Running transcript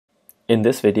In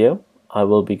this video, I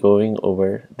will be going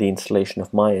over the installation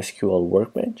of MySQL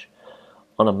Workbench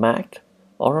on a Mac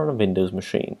or on a Windows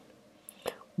machine.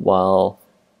 While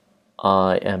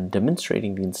I am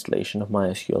demonstrating the installation of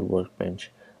MySQL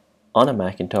Workbench on a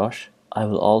Macintosh, I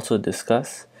will also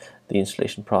discuss the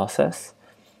installation process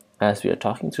as we are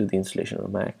talking through the installation on a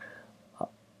Mac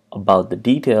about the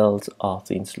details of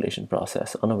the installation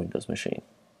process on a Windows machine.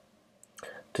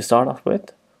 To start off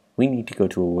with, we need to go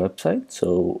to a website,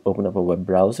 so open up a web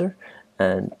browser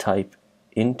and type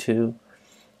into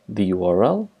the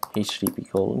URL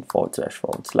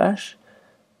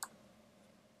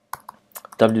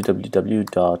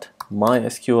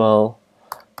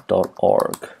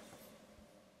http://www.mysql.org.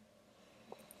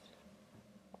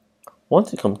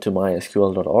 Once you come to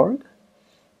mysql.org,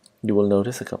 you will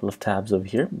notice a couple of tabs over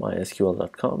here: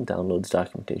 mysql.com, downloads,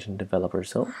 documentation, developer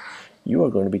zone. You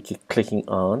are going to be clicking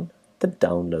on the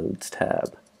Downloads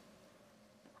tab.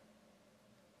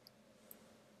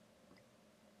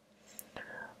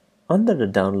 Under the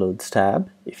Downloads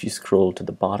tab, if you scroll to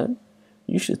the bottom,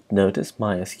 you should notice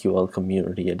MySQL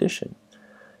Community Edition.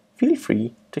 Feel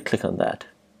free to click on that.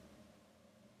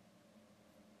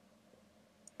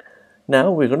 Now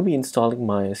we're going to be installing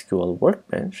MySQL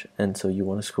Workbench, and so you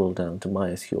want to scroll down to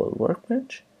MySQL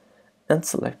Workbench and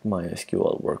select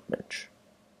MySQL Workbench.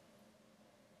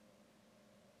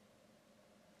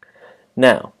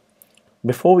 Now,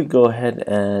 before we go ahead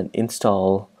and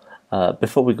download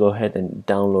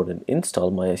and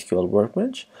install MySQL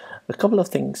Workbench, a couple of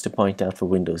things to point out for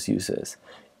Windows users.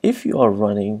 If you are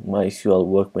running MySQL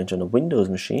Workbench on a Windows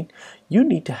machine, you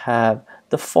need to have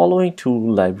the following tool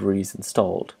libraries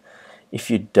installed. If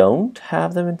you don't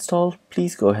have them installed,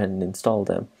 please go ahead and install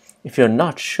them. If you're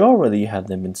not sure whether you have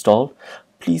them installed,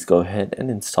 please go ahead and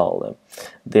install them.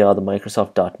 They are the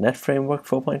Microsoft .NET Framework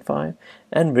 4.5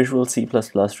 and Visual C++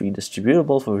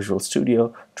 Redistributable for Visual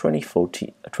Studio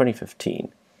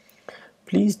 2015.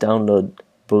 Please download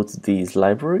both of these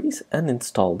libraries and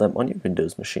install them on your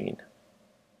Windows machine.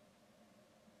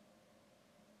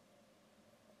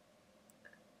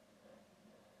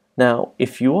 Now,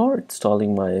 if you are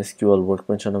installing MySQL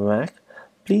Workbench on a Mac,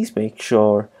 please make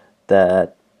sure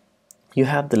that you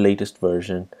have the latest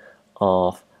version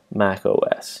of Mac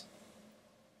OS.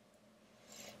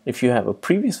 If you have a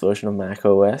previous version of Mac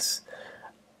OS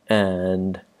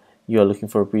and you are looking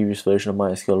for a previous version of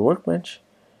MySQL Workbench,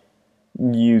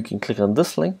 you can click on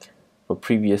this link for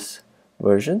previous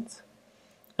versions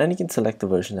and you can select the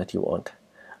version that you want.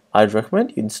 I'd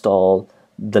recommend you install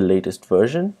the latest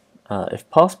version if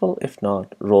possible. If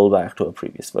not, roll back to a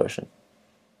previous version.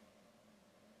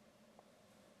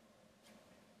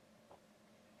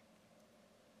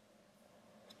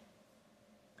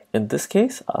 In this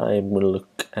case, I'm going to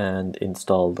look and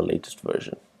install the latest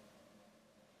version.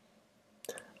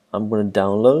 I'm going to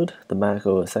download the Mac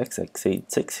OS X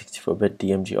x86 64-bit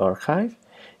DMG archive.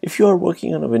 If you are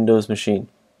working on a Windows machine,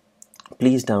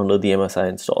 please download the MSI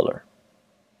installer.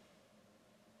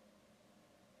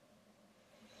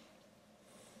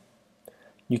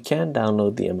 You can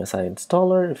download the MSI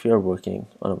installer if you are working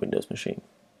on a Windows machine.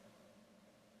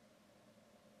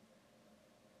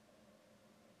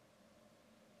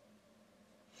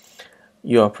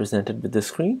 You are presented with this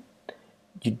screen.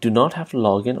 You do not have to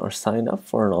log in or sign up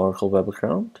for an Oracle web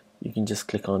account. You can just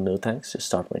click on no thanks to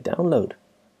start my download.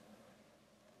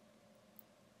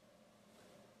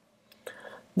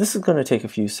 This is going to take a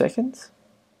few seconds.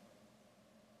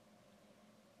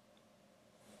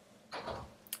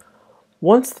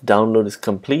 Once the download is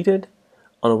completed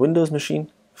on a Windows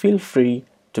machine, feel free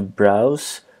to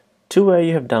browse to where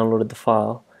you have downloaded the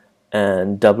file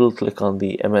and double click on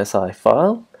the MSI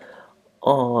file.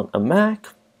 On a Mac,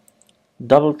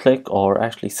 double click or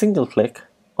actually single click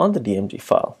on the DMG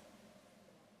file.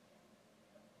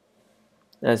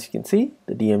 As you can see,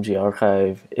 the DMG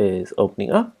archive is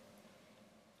opening up.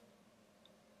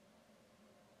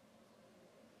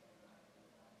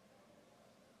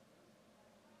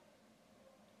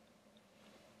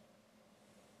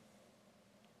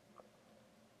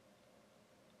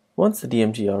 Once the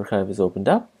DMG archive is opened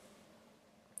up,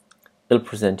 it'll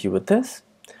present you with this.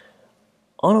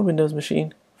 On a Windows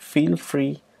machine, feel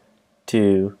free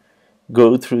to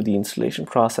go through the installation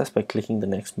process by clicking the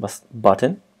next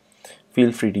button.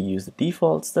 Feel free to use the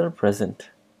defaults that are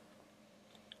present.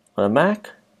 On a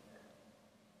Mac,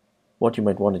 what you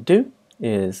might want to do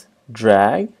is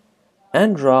drag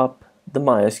and drop the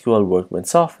MySQL Workbench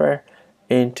software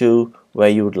into where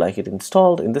you would like it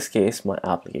installed, in this case, my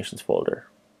applications folder.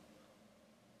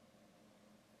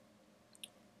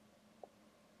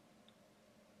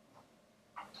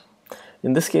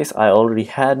 In this case, I already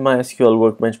had MySQL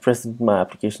Workbench present in my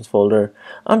applications folder.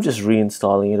 I'm just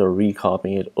reinstalling it or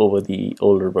recopying it over the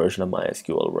older version of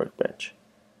MySQL Workbench.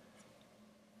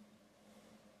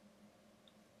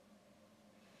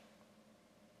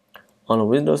 On a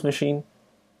Windows machine,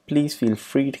 please feel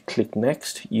free to click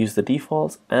Next, use the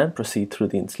defaults, and proceed through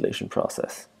the installation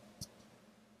process.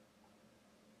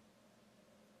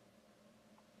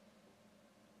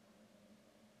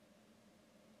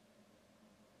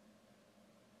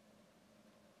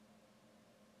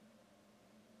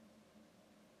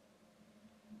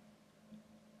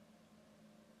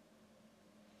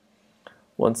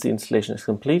 Once the installation is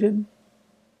completed,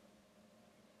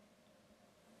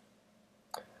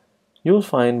 you'll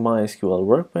find MySQL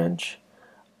Workbench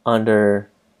on your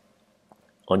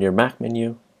Mac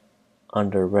menu,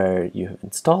 under where you have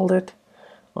installed it.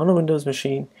 On a Windows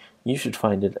machine, you should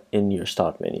find it in your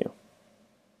Start menu.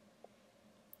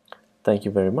 Thank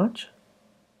you very much.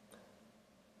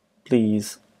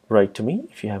 Please write to me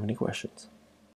if you have any questions.